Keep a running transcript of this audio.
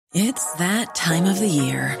It's that time of the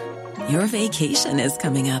year. Your vacation is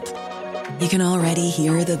coming up. You can already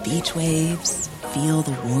hear the beach waves, feel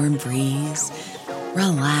the warm breeze,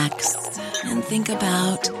 relax, and think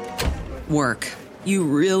about work. You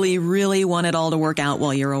really, really want it all to work out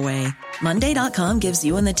while you're away. Monday.com gives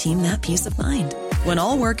you and the team that peace of mind. When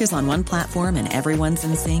all work is on one platform and everyone's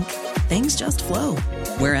in sync, things just flow.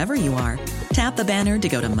 Wherever you are, tap the banner to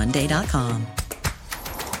go to Monday.com.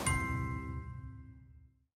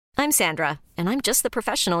 I'm Sandra, and I'm just the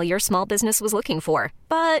professional your small business was looking for.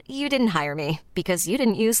 But you didn't hire me because you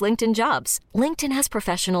didn't use LinkedIn Jobs. LinkedIn has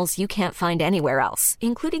professionals you can't find anywhere else,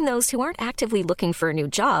 including those who aren't actively looking for a new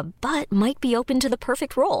job, but might be open to the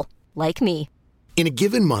perfect role, like me. In a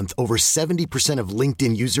given month, over 70% of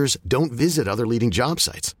LinkedIn users don't visit other leading job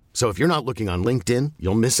sites. So if you're not looking on LinkedIn,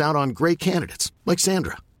 you'll miss out on great candidates like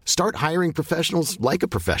Sandra. Start hiring professionals like a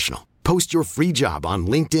professional. Post your free job on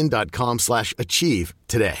linkedin.com/achieve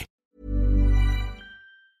today.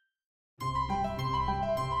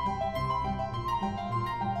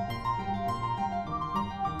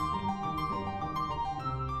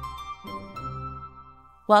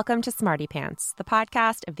 Welcome to Smarty Pants, the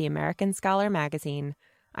podcast of the American Scholar magazine.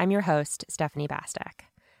 I'm your host, Stephanie Bastek.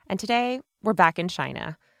 And today, we're back in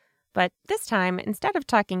China. But this time, instead of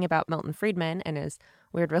talking about Milton Friedman and his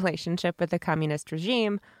weird relationship with the communist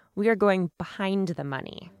regime, we are going behind the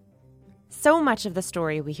money. So much of the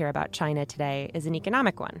story we hear about China today is an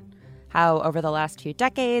economic one. How over the last few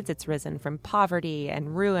decades, it's risen from poverty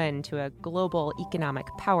and ruin to a global economic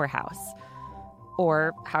powerhouse.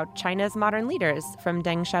 Or how China's modern leaders, from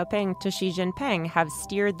Deng Xiaoping to Xi Jinping, have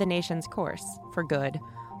steered the nation's course, for good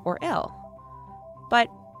or ill. But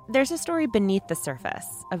there's a story beneath the surface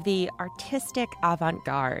of the artistic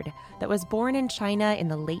avant-garde that was born in China in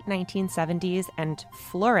the late 1970s and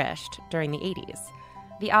flourished during the 80s.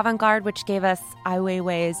 The avant-garde which gave us Ai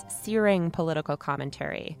Weiwei's searing political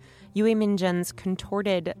commentary, Yue Minjin's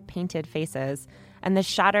contorted painted faces, and the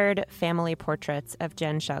shattered family portraits of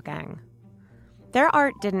Jian Shaogang. Their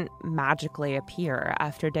art didn't magically appear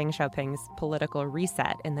after Deng Xiaoping's political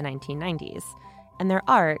reset in the 1990s. And their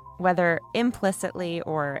art, whether implicitly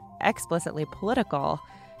or explicitly political,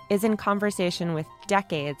 is in conversation with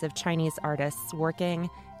decades of Chinese artists working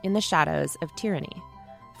in the shadows of tyranny.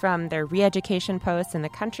 From their re-education posts in the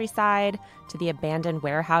countryside, to the abandoned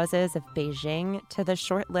warehouses of Beijing, to the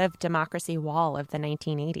short-lived democracy wall of the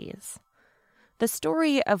 1980s. The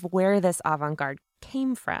story of where this avant-garde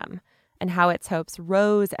came from, and how its hopes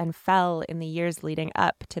rose and fell in the years leading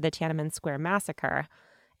up to the Tiananmen Square massacre,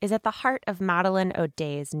 is at the heart of Madeleine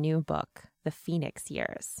O'Day's new book, The Phoenix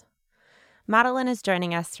Years. Madeleine is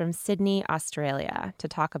joining us from Sydney, Australia, to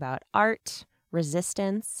talk about art,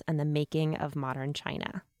 resistance, and the making of modern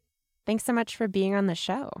China. Thanks so much for being on the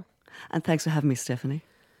show. And thanks for having me, Stephanie.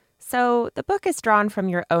 So the book is drawn from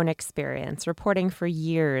your own experience, reporting for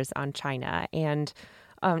years on China and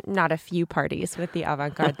not a few parties with the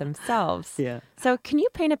avant-garde themselves. Yeah. So can you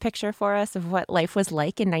paint a picture for us of what life was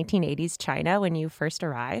like in 1980s China when you first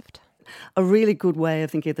arrived? A really good way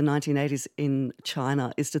of thinking of the 1980s in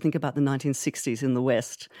China is to think about the 1960s in the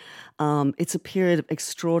West. It's a period of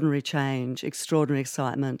extraordinary change, extraordinary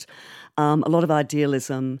excitement, a lot of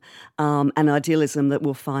idealism, and idealism that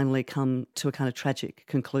will finally come to a kind of tragic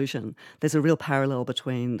conclusion. There's a real parallel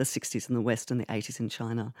between the 60s in the West and the 80s in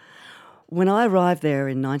China. When I arrived there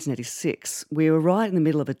in 1986, we were right in the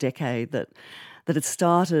middle of a decade that had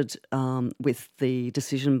started with the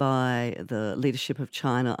decision by the leadership of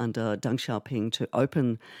China under Deng Xiaoping to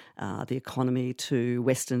open the economy to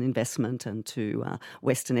Western investment and to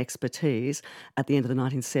Western expertise at the end of the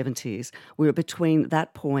 1970s. We were between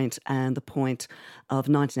that point and the point of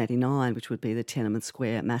 1989, which would be the Tiananmen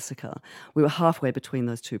Square massacre. We were halfway between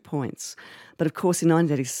those 2 points. But of course, in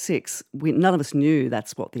 1986, none of us knew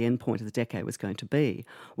that's what the end point of the decade was going to be.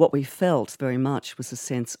 What we felt very much was a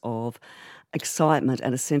sense of excitement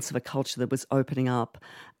and a sense of a culture that was opening up,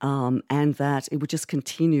 and that it would just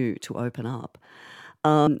continue to open up.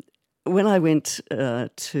 When I went to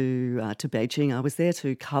Beijing, I was there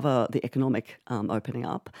to cover the economic opening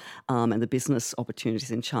up and the business opportunities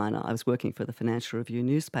in China. I was working for the Financial Review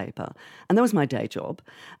newspaper, and that was my day job,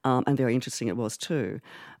 and very interesting it was too.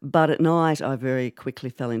 But at night, I very quickly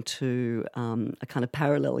fell into a kind of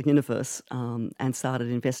parallel universe and started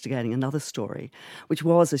investigating another story, which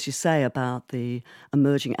was, as you say, about the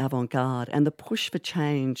emerging avant-garde and the push for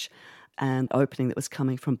change and opening that was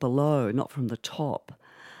coming from below, not from the top.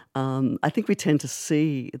 I think we tend to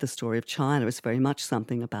see the story of China as very much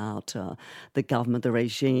something about the government, the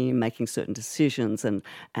regime, making certain decisions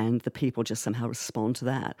and the people just somehow respond to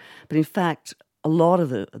that. But in fact, a lot of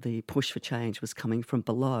the push for change was coming from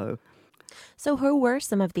below. So who were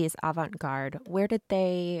some of these avant-garde? Where did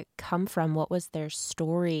they come from? What was their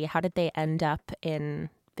story? How did they end up in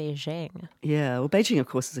Beijing? Yeah, well, Beijing, of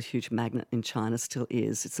course, is a huge magnet in China, still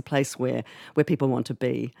is. It's a place where people want to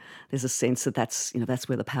be. There's a sense that that's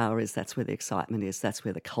where the power is, that's where the excitement is, that's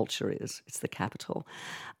where the culture is. It's the capital.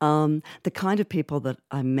 The kind of people that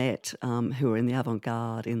I met who were in the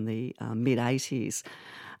avant-garde in the mid-'80s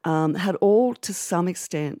had all, to some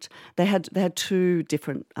extent, they had two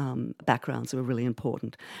different backgrounds that were really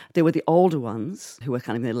important. There were the older ones who were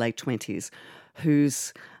kind of in their late 20s,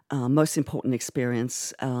 whose most important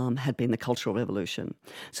experience had been the Cultural Revolution.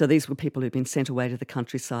 So these were people who'd been sent away to the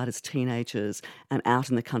countryside as teenagers and out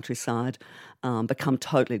in the countryside become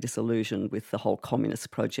totally disillusioned with the whole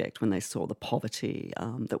communist project when they saw the poverty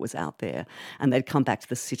that was out there. And they'd come back to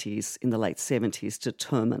the cities in the late 70s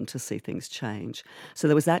determined to see things change. So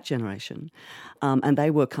there was that generation. And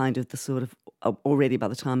they were kind of the sort of, already by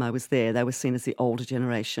the time I was there, they were seen as the older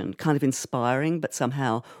generation, kind of inspiring, but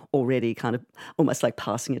somehow already kind of almost like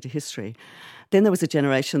passing it to history. Then there was a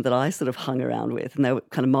generation that I sort of hung around with, and they were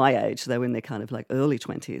kind of my age. They were in their kind of like early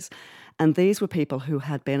 20s. And these were people who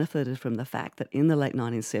had benefited from the fact that in the late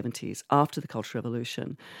 1970s, after the Cultural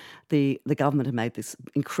Revolution, the government had made this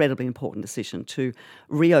incredibly important decision to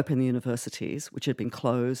reopen the universities, which had been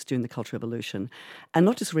closed during the Cultural Revolution, and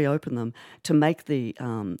not just reopen them, to make the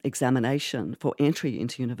examination for entry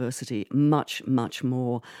into university much, much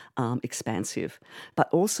more expansive. But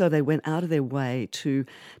also they went out of their way to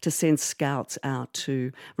send scouts out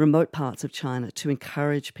to remote parts of China to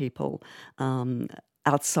encourage people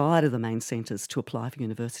outside of the main centres to apply for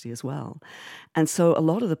university as well. And so a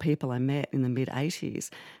lot of the people I met in the mid-'80s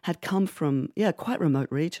had come from, quite remote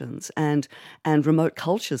regions and remote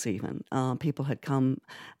cultures even. People had come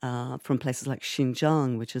from places like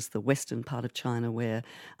Xinjiang, which is the western part of China where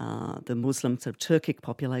the Muslim sort of Turkic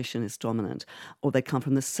population is dominant. Or they come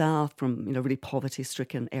from the south, from really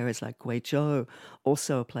poverty-stricken areas like Guizhou,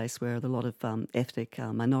 also a place where a lot of ethnic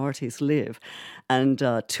minorities live. And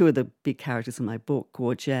two of the big characters in my book,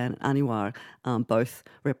 Guo Jian and Aniwar, both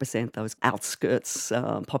represent those outskirts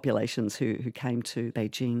populations who came to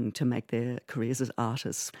Beijing to make their careers as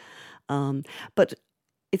artists. But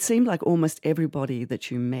it seemed like almost everybody that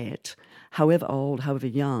you met, however old, however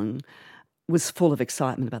young, was full of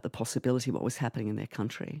excitement about the possibility of what was happening in their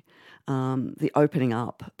country. The opening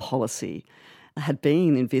up policy had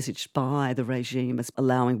been envisaged by the regime as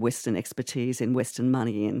allowing Western expertise and Western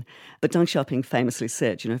money in. But Deng Xiaoping famously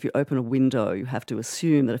said, if you open a window, you have to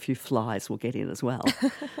assume that a few flies will get in as well.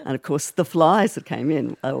 And of course, the flies that came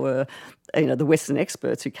in were the Western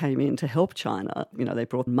experts who came in to help China. They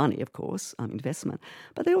brought money, of course, investment,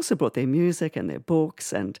 but they also brought their music and their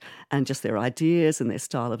books and just their ideas and their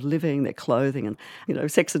style of living, their clothing and,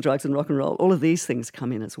 sex and drugs and rock and roll. All of these things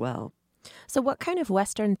come in as well. So what kind of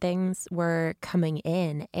Western things were coming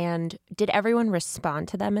in, and did everyone respond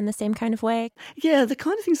to them in the same kind of way? Yeah, the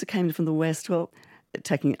kind of things that came in from the West, well,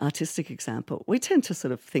 taking an artistic example, we tend to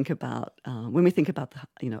sort of think about, when we think about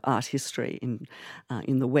the, art history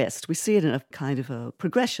in the West, we see it in a kind of a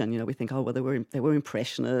progression. We think, well, there were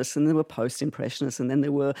Impressionists, and there were Post-Impressionists, and then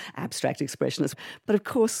there were Abstract Expressionists. But of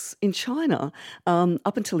course, in China,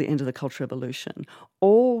 up until the end of the Cultural Revolution,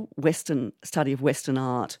 all Western study of Western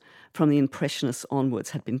art from the Impressionists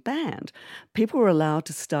onwards had been banned. People were allowed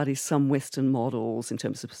to study some Western models in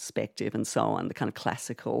terms of perspective and so on, the kind of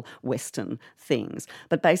classical Western things.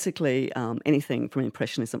 But basically, anything from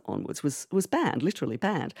Impressionism onwards was banned, literally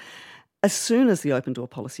banned. As soon as the open door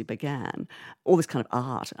policy began, all this kind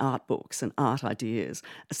of art books and art ideas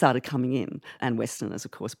started coming in, and Westerners,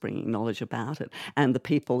 of course, bringing knowledge about it. And the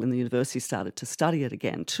people in the university started to study it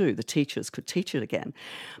again too. The teachers could teach it again.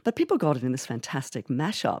 But people got it in this fantastic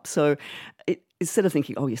mashup. So instead of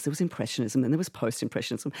thinking, oh yes, there was Impressionism, then there was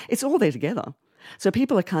Post-Impressionism, it's all there together. So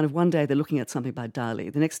people are kind of, one day they're looking at something by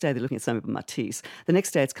Dali, the next day they're looking at something by Matisse, the next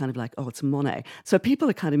day it's kind of like, oh, it's Monet. So people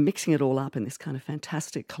are kind of mixing it all up in this kind of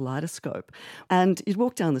fantastic kaleidoscope. And you'd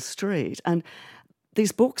walk down the street and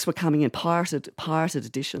these books were coming in, pirated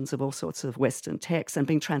editions of all sorts of Western texts and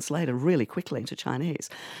being translated really quickly into Chinese.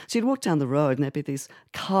 So you'd walk down the road and there'd be these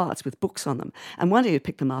carts with books on them. And one day you'd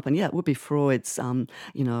pick them up and, it would be Freud's,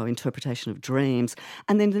 interpretation of dreams.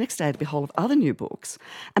 And then the next day it'd be a whole of other new books.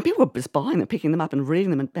 And people were just buying them, picking them up and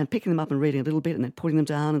reading them and picking them up and reading a little bit and then putting them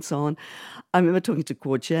down and so on. I remember talking to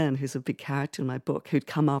Guo Jian, who's a big character in my book, who'd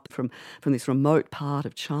come up from this remote part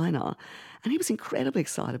of China. And he was incredibly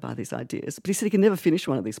excited by these ideas. But he said he could never finish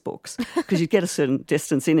one of these books because you'd get a certain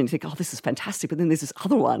distance in and you think, oh, this is fantastic. But then there's this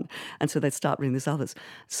other one. And so they'd start reading these others.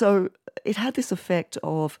 So it had this effect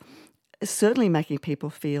of certainly making people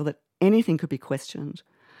feel that anything could be questioned.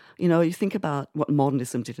 You know, you think about what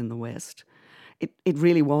modernism did in the West. It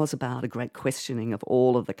really was about a great questioning of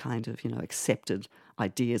all of the kind of, accepted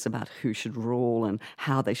ideas about who should rule and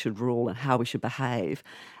how they should rule and how we should behave.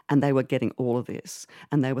 And they were getting all of this.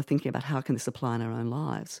 And they were thinking about how can this apply in our own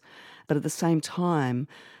lives. But at the same time,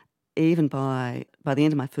 even by the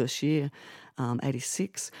end of my first year,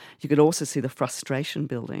 86, you could also see the frustration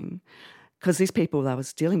building. Because these people I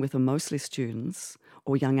was dealing with were mostly students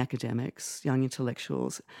or young academics, young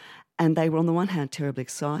intellectuals. And they were, on the one hand, terribly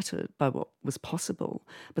excited by what was possible,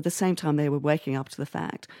 but at the same time they were waking up to the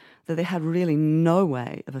fact that they had really no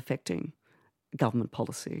way of affecting government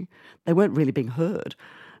policy. They weren't really being heard.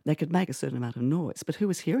 They could make a certain amount of noise, but who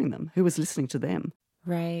was hearing them? Who was listening to them?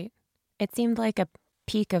 Right. It seemed like a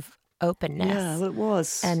peak of openness. Yeah, well, it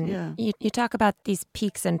was. And you talk about these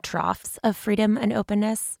peaks and troughs of freedom and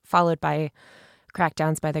openness, followed by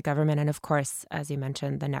crackdowns by the government. And of course, as you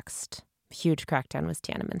mentioned, the next huge crackdown was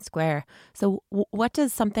Tiananmen Square. So what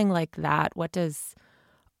does something like that, what does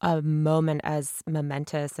a moment as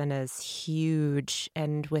momentous and as huge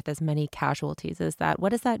and with as many casualties as that, what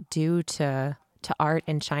does that do to art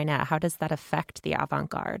in China? How does that affect the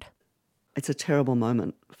avant-garde? It's a terrible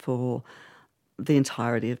moment for the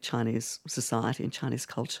entirety of Chinese society and Chinese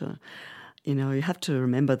culture. You know, you have to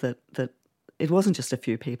remember that it wasn't just a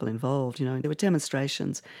few people involved. You know, there were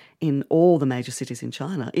demonstrations in all the major cities in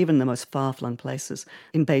China, even the most far-flung places.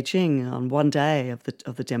 In Beijing, on one day of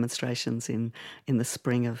the demonstrations in the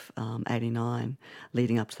spring of 89,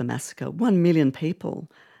 leading up to the massacre, 1 million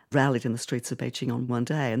people rallied in the streets of Beijing on one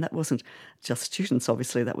day. And that wasn't just students,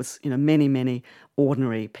 obviously. That was, many, many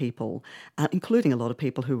ordinary people, including a lot of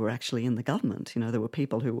people who were actually in the government. You know, there were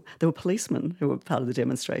policemen who were part of the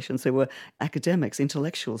demonstrations. There were academics,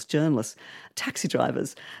 intellectuals, journalists, taxi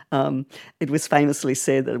drivers. It was famously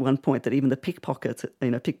said at one point that even the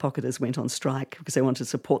pickpocketers went on strike because they wanted to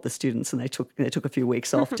support the students, and they took a few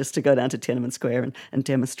weeks off just to go down to Tiananmen Square and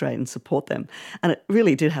demonstrate and support them. And it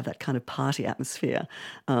really did have that kind of party atmosphere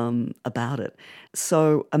about it.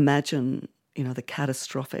 So imagine, the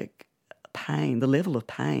catastrophic pain, the level of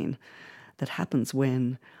pain that happens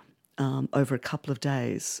when over a couple of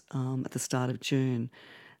days at the start of June,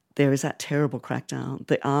 there is that terrible crackdown.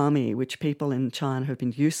 The army, which people in China have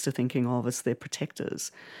been used to thinking of as their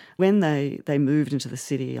protectors, when they moved into the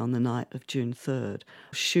city on the night of June 3rd,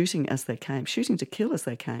 shooting as they came, shooting to kill as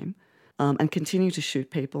they came, and continue to shoot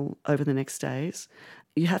people over the next days.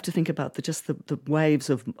 You have to think about the waves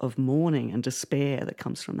of mourning and despair that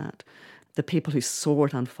comes from that. The people who saw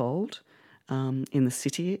it unfold in the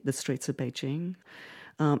city, the streets of Beijing,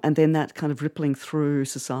 and then that kind of rippling through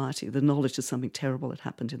society, the knowledge that something terrible had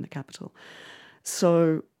happened in the capital.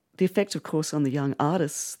 So the effect, of course, on the young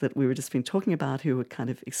artists that we were just been talking about, who were kind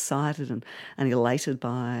of excited and elated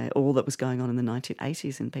by all that was going on in the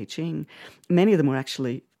 1980s in Beijing, many of them were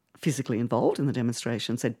actually physically involved in the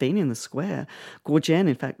demonstrations. They'd been in the square. Guo Jian,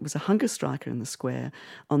 in fact, was a hunger striker in the square.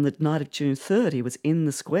 On the night of June 3rd, he was in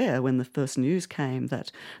the square when the first news came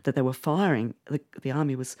that they were firing. The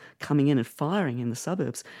army was coming in and firing in the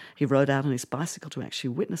suburbs. He rode out on his bicycle to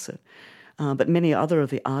actually witness it. But many other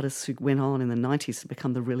of the artists who went on in the 90s to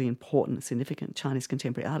become the really important, significant Chinese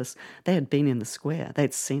contemporary artists, they had been in the square.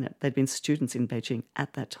 They'd seen it. They'd been students in Beijing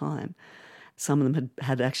at that time. Some of them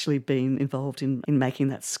had actually been involved in making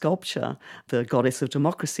that sculpture, the goddess of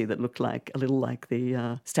democracy, that looked a little like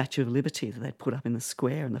the Statue of Liberty that they'd put up in the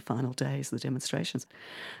square in the final days of the demonstrations.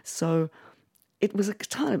 So it was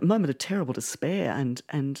a moment of terrible despair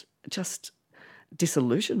and just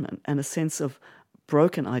disillusionment and a sense of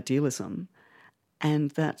broken idealism,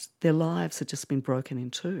 and that their lives had just been broken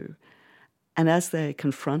in two. And as they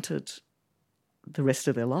confronted the rest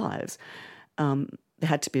of their lives, there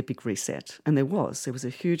had to be a big reset, and there was a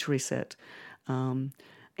huge reset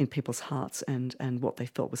in people's hearts and what they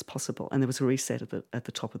felt was possible, and there was a reset at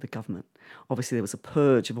the top of the government. Obviously, there was a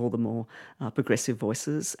purge of all the more progressive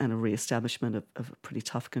voices and a re-establishment of pretty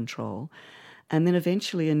tough control, and then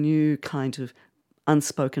eventually a new kind of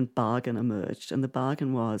unspoken bargain emerged, and the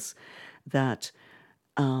bargain was that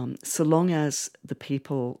so long as the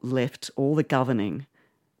people left all the governing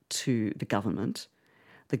to the government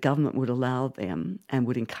would allow them and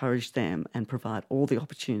would encourage them and provide all the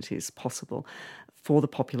opportunities possible for the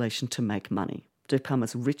population to make money, to become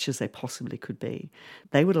as rich as they possibly could be.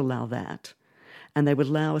 They would allow that, and they would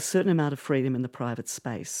allow a certain amount of freedom in the private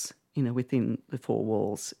space, within the four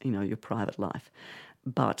walls, your private life.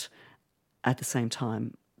 But at the same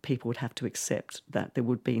time, people would have to accept that there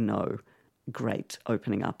would be no great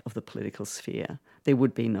opening up of the political sphere. There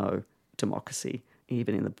would be no democracy,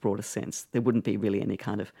 even in the broader sense. There wouldn't be really any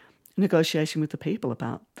kind of negotiation with the people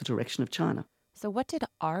about the direction of China. So what did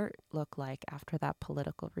art look like after that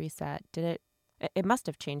political reset? It must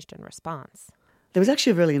have changed in response. There was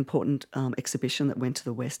actually a really important exhibition that went to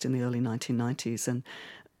the West in the early 1990s and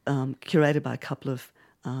curated by a couple of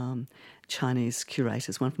Chinese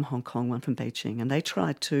curators, one from Hong Kong, one from Beijing, and they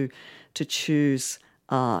tried to choose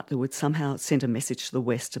art that would somehow send a message to the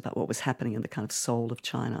West about what was happening in the kind of soul of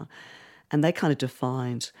China. And they kind of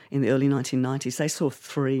defined, in the early 1990s, they saw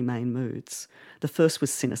three main moods. The first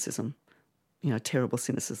was cynicism, terrible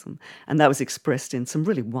cynicism. And that was expressed in some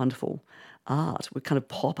really wonderful art, with kind of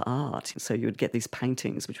pop art. So you would get these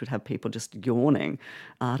paintings which would have people just yawning,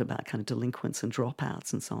 art about kind of delinquents and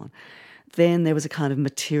dropouts and so on. Then there was a kind of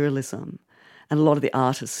materialism. And a lot of the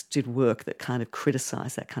artists did work that kind of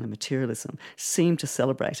criticised that kind of materialism, seemed to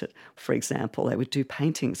celebrate it. For example, they would do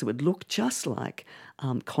paintings that would look just like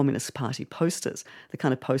Communist Party posters, the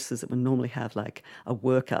kind of posters that would normally have like a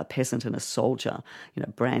worker, a peasant and a soldier,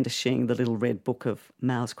 brandishing the little red book of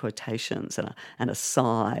Mao's quotations and a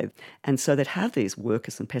scythe. And so they'd have these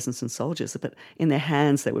workers and peasants and soldiers, but in their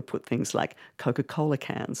hands they would put things like Coca-Cola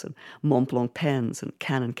cans and Mont Blanc pens and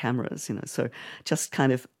Canon cameras, so just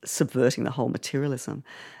kind of subverting the whole materialism.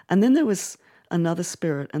 And then there was another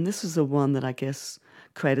spirit, and this was the one that I guess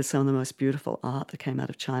created some of the most beautiful art that came out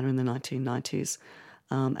of China in the 1990s.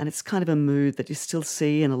 And it's kind of a mood that you still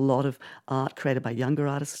see in a lot of art created by younger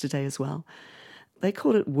artists today as well. They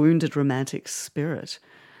called it wounded romantic spirit.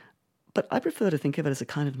 But I prefer to think of it as a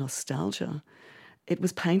kind of nostalgia. It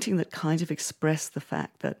was painting that kind of expressed the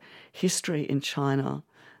fact that history in China,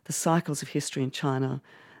 the cycles of history in China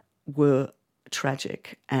were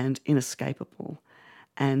tragic and inescapable,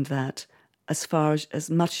 and that as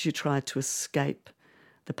much as you tried to escape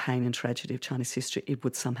the pain and tragedy of Chinese history, it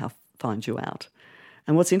would somehow find you out.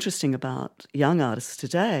 And what's interesting about young artists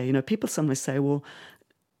today, people sometimes say, well,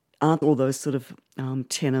 aren't all those sort of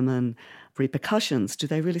Tiananmen repercussions, do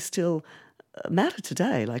they really still matter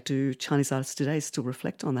today? Like, do Chinese artists today still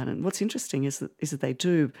reflect on that? And what's interesting is that they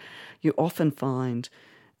do. You often find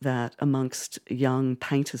that amongst young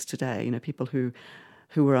painters today, people who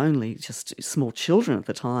were only just small children at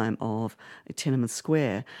the time of Tiananmen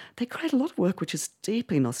Square, they create a lot of work which is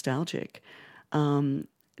deeply nostalgic.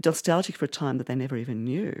 Nostalgic for a time that they never even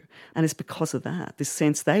knew. And it's because of that, this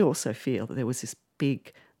sense they also feel that there was this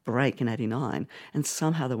big break in 89 and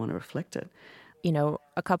somehow they want to reflect it.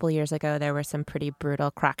 A couple of years ago, there were some pretty brutal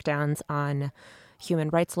crackdowns on human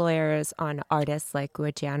rights lawyers, on artists like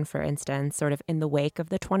Guo Jian, for instance, sort of in the wake of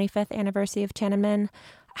the 25th anniversary of Tiananmen.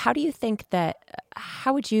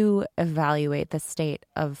 How would you evaluate the state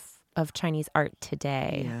of Chinese art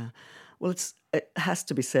today? Yeah, well, it has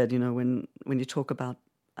to be said, when you talk about,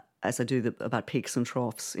 as I do, about peaks and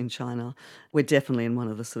troughs in China, we're definitely in one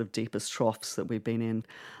of the sort of deepest troughs that we've been in.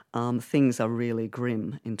 Things are really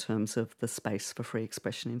grim in terms of the space for free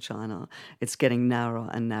expression in China. It's getting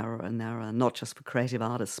narrower and narrower and narrower, not just for creative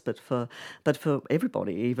artists, but for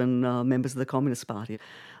everybody, even members of the Communist Party.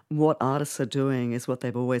 What artists are doing is what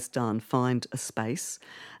they've always done, find a space.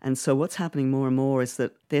 And so what's happening more and more is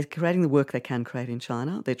that they're creating the work they can create in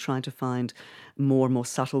China. They're trying to find more and more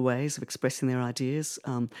subtle ways of expressing their ideas,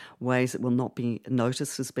 ways that will not be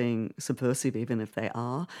noticed as being subversive, even if they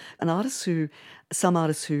are. And some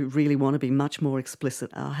artists who really want to be much more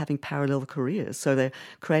explicit are having parallel careers. So they're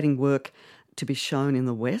creating work to be shown in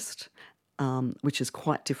the West, which is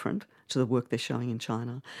quite different to the work they're showing in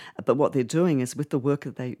China. But what they're doing is, with the work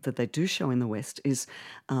that they do show in the West, is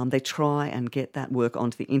they try and get that work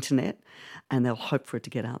onto the internet, and they'll hope for it to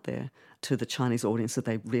get out there to the Chinese audience that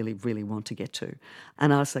they really, really want to get to.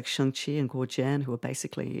 And artists like Sheng Qi and Guo Jian, who are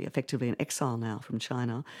basically effectively in exile now from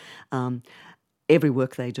China, every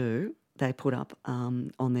work they do, they put up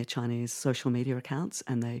on their Chinese social media accounts,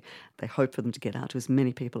 and they hope for them to get out to as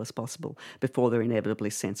many people as possible before they're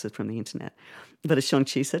inevitably censored from the internet. But as Shang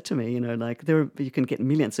Chi said to me, you can get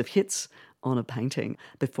millions of hits on a painting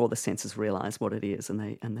before the censors realise what it is, and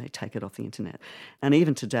they take it off the internet. And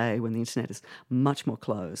even today, when the internet is much more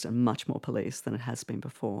closed and much more policed than it has been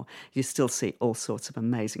before, you still see all sorts of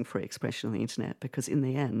amazing free expression on the internet, because in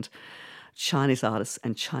the end, Chinese artists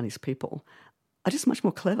and Chinese people are just much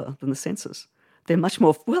more clever than the censors. They're just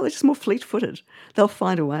more fleet-footed. They'll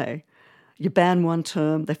find a way. You ban one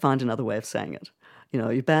term, they find another way of saying it.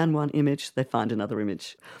 You ban one image, they find another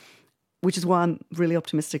image. Which is why I'm really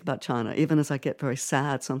optimistic about China, even as I get very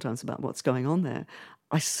sad sometimes about what's going on there.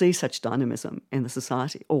 I see such dynamism in the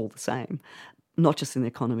society all the same, not just in the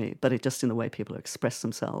economy, but just in the way people express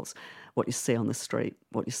themselves, what you see on the street,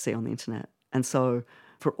 what you see on the internet. And so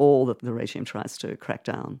for all that the regime tries to crack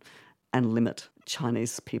down and limit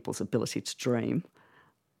Chinese people's ability to dream,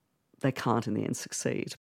 they can't in the end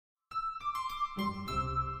succeed.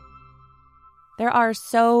 There are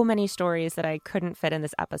so many stories that I couldn't fit in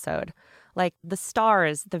this episode, like the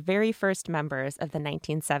Stars, the very first members of the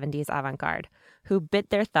 1970s avant-garde, who bit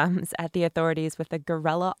their thumbs at the authorities with a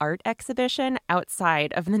guerrilla art exhibition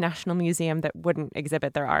outside of the National Museum that wouldn't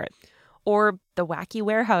exhibit their art. Or the wacky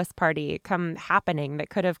warehouse party happening that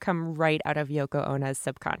could have come right out of Yoko Ono's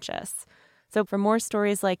subconscious. So for more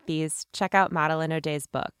stories like these, check out Madeline O'Day's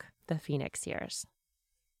book, The Phoenix Years.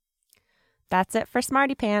 That's it for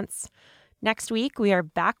Smarty Pants. Next week, we are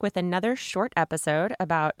back with another short episode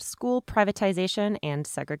about school privatization and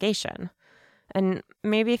segregation. And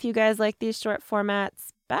maybe if you guys like these short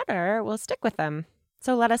formats better, we'll stick with them.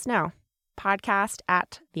 So let us know.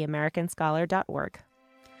 podcast@theamericanscholar.org.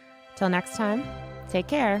 Till next time, take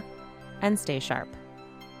care and stay sharp.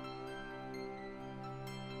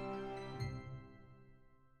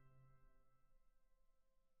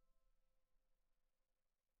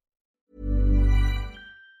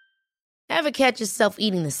 Ever catch yourself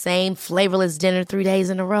eating the same flavorless dinner 3 days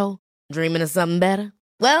in a row? Dreaming of something better?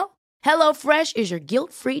 Well, HelloFresh is your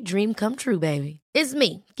guilt-free dream come true, baby. It's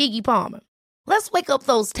me, Keke Palmer. Let's wake up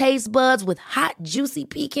those taste buds with hot, juicy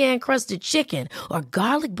pecan-crusted chicken or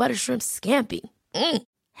garlic butter shrimp scampi.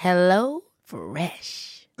 Hello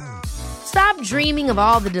Fresh. Stop dreaming of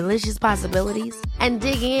all the delicious possibilities and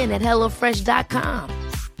dig in at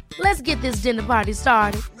HelloFresh.com. Let's get this dinner party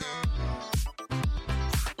started.